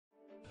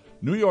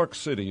New York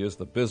City is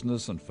the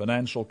business and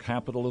financial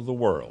capital of the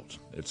world,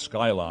 its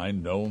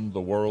skyline known the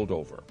world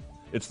over.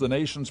 It's the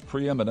nation's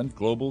preeminent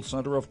global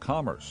center of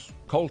commerce,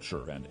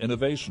 culture, and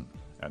innovation,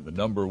 and the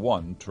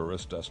 #1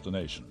 tourist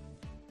destination.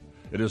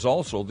 It is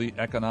also the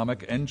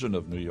economic engine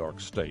of New York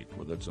State,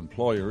 with its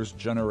employers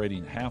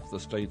generating half the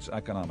state's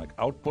economic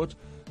output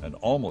and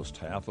almost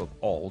half of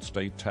all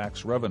state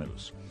tax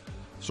revenues.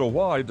 So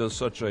why does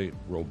such a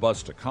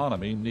robust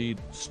economy need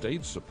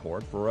state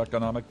support for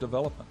economic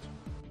development?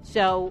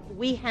 So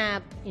we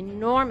have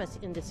enormous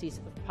indices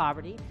of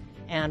poverty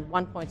and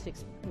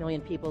 1.6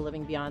 million people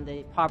living beyond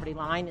the poverty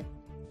line.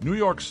 New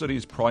York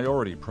City's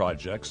priority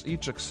projects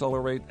each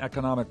accelerate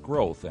economic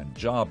growth and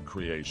job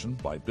creation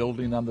by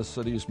building on the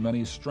city's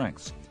many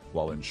strengths,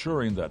 while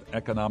ensuring that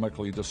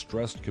economically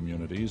distressed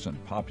communities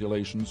and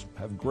populations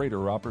have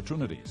greater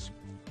opportunities.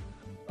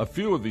 A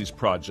few of these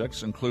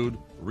projects include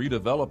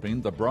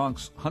redeveloping the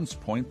Bronx Hunts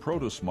Point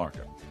produce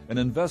market, an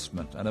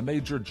investment and a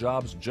major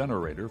jobs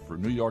generator for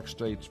New York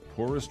State's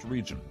poorest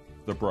region,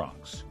 the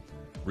Bronx.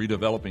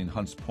 Redeveloping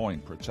Hunts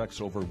Point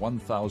protects over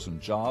 1,000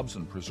 jobs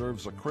and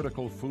preserves a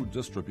critical food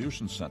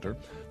distribution center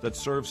that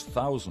serves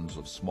thousands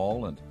of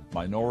small and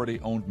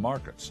minority-owned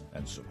markets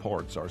and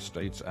supports our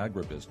state's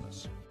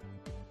agribusiness.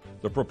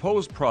 The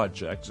proposed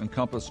projects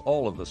encompass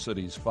all of the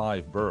city's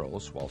 5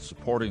 boroughs while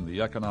supporting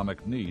the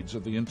economic needs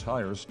of the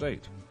entire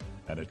state,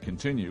 and it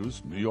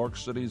continues New York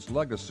City's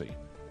legacy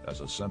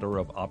as a center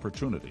of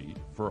opportunity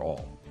for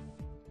all.